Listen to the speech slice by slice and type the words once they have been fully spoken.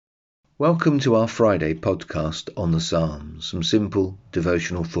Welcome to our Friday podcast on the Psalms, some simple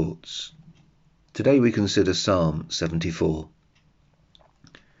devotional thoughts. Today we consider Psalm 74.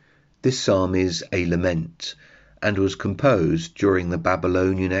 This psalm is a lament and was composed during the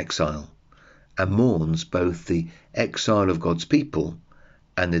Babylonian exile and mourns both the exile of God's people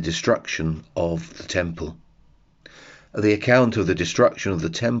and the destruction of the temple. The account of the destruction of the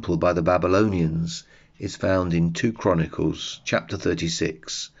temple by the Babylonians is found in 2 Chronicles chapter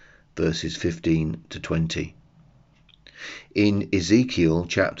 36, verses 15 to 20. In Ezekiel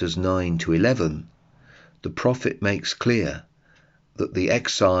chapters 9 to 11, the prophet makes clear that the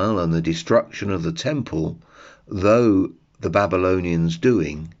exile and the destruction of the temple, though the Babylonians'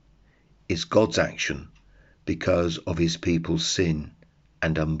 doing, is God's action because of his people's sin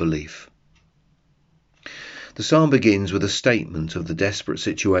and unbelief. The psalm begins with a statement of the desperate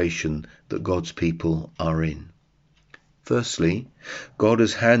situation that God's people are in. Firstly, God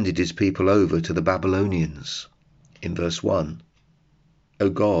has handed his people over to the Babylonians. In verse 1, O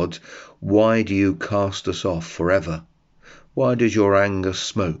God, why do you cast us off forever? Why does your anger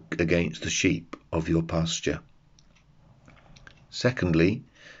smoke against the sheep of your pasture? Secondly,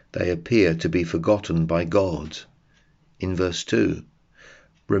 they appear to be forgotten by God. In verse 2,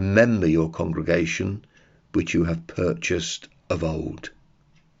 remember your congregation, which you have purchased of old.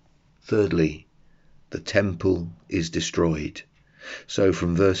 Thirdly, the temple is destroyed. So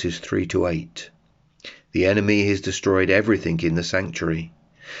from verses 3 to 8, the enemy has destroyed everything in the sanctuary.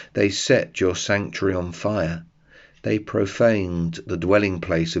 They set your sanctuary on fire. They profaned the dwelling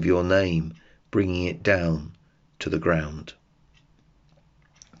place of your name, bringing it down to the ground.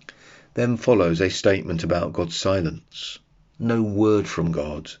 Then follows a statement about God's silence. No word from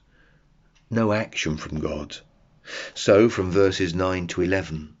God, no action from God. So from verses 9 to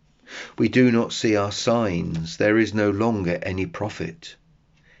 11, we do not see our signs. There is no longer any prophet.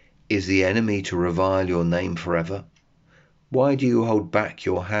 Is the enemy to revile your name forever? Why do you hold back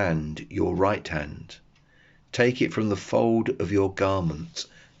your hand, your right hand? Take it from the fold of your garment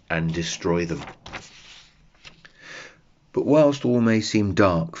and destroy them. But whilst all may seem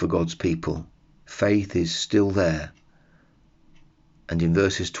dark for God's people, faith is still there. And in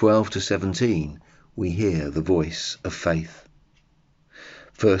verses 12 to 17, we hear the voice of faith.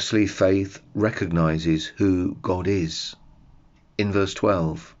 Firstly, faith recognizes who God is. In verse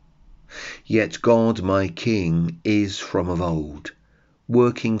 12, yet God my King is from of old,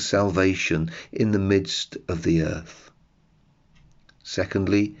 working salvation in the midst of the earth.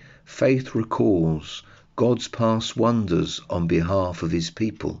 Secondly, faith recalls God's past wonders on behalf of his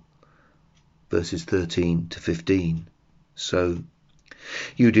people. Verses 13 to 15. So,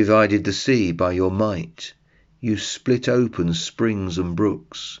 you divided the sea by your might. You split open springs and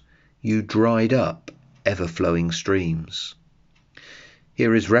brooks. You dried up ever-flowing streams.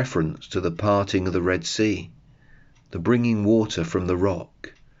 Here is reference to the parting of the Red Sea, the bringing water from the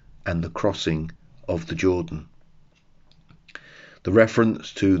rock, and the crossing of the Jordan. The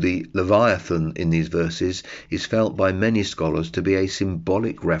reference to the Leviathan in these verses is felt by many scholars to be a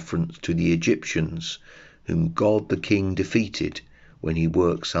symbolic reference to the Egyptians, whom God the King defeated when he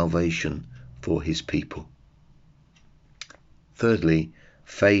worked salvation for his people. Thirdly,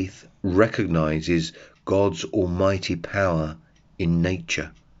 faith recognizes God's almighty power in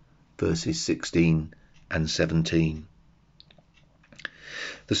nature. Verses 16 and 17.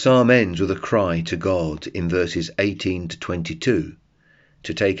 The psalm ends with a cry to God in verses 18 to 22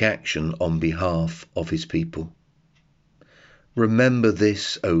 to take action on behalf of his people. Remember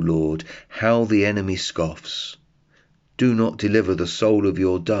this, O Lord, how the enemy scoffs. Do not deliver the soul of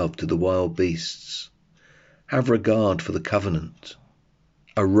your dove to the wild beasts. Have regard for the covenant.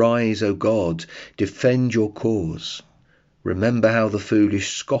 Arise, O God, defend your cause. Remember how the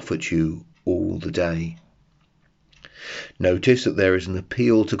foolish scoff at you all the day. Notice that there is an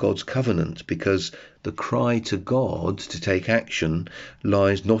appeal to God's covenant, because the cry to God to take action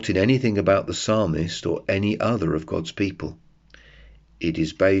lies not in anything about the psalmist or any other of God's people. It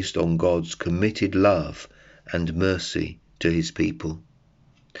is based on God's committed love and mercy to his people.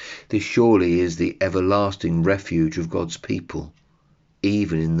 This surely is the everlasting refuge of God's people,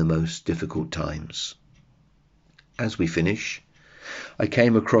 even in the most difficult times. As we finish, I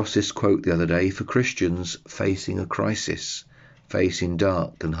came across this quote the other day for Christians facing a crisis, facing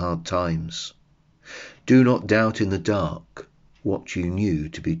dark and hard times. Do not doubt in the dark what you knew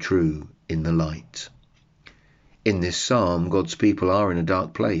to be true in the light. In this psalm, God's people are in a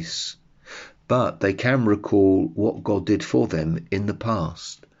dark place, but they can recall what God did for them in the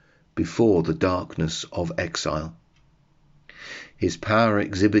past, before the darkness of exile. His power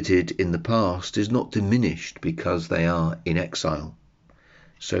exhibited in the past is not diminished because they are in exile.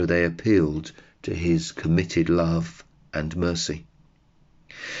 so they appealed to his committed love and mercy.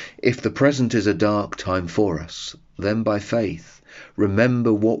 If the present is a dark time for us, then by faith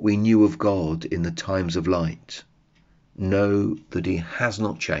remember what we knew of God in the times of light. Know that he has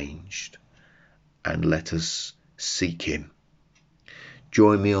not changed, and let us seek him.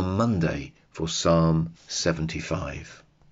 Join me on Monday for Psalm 75.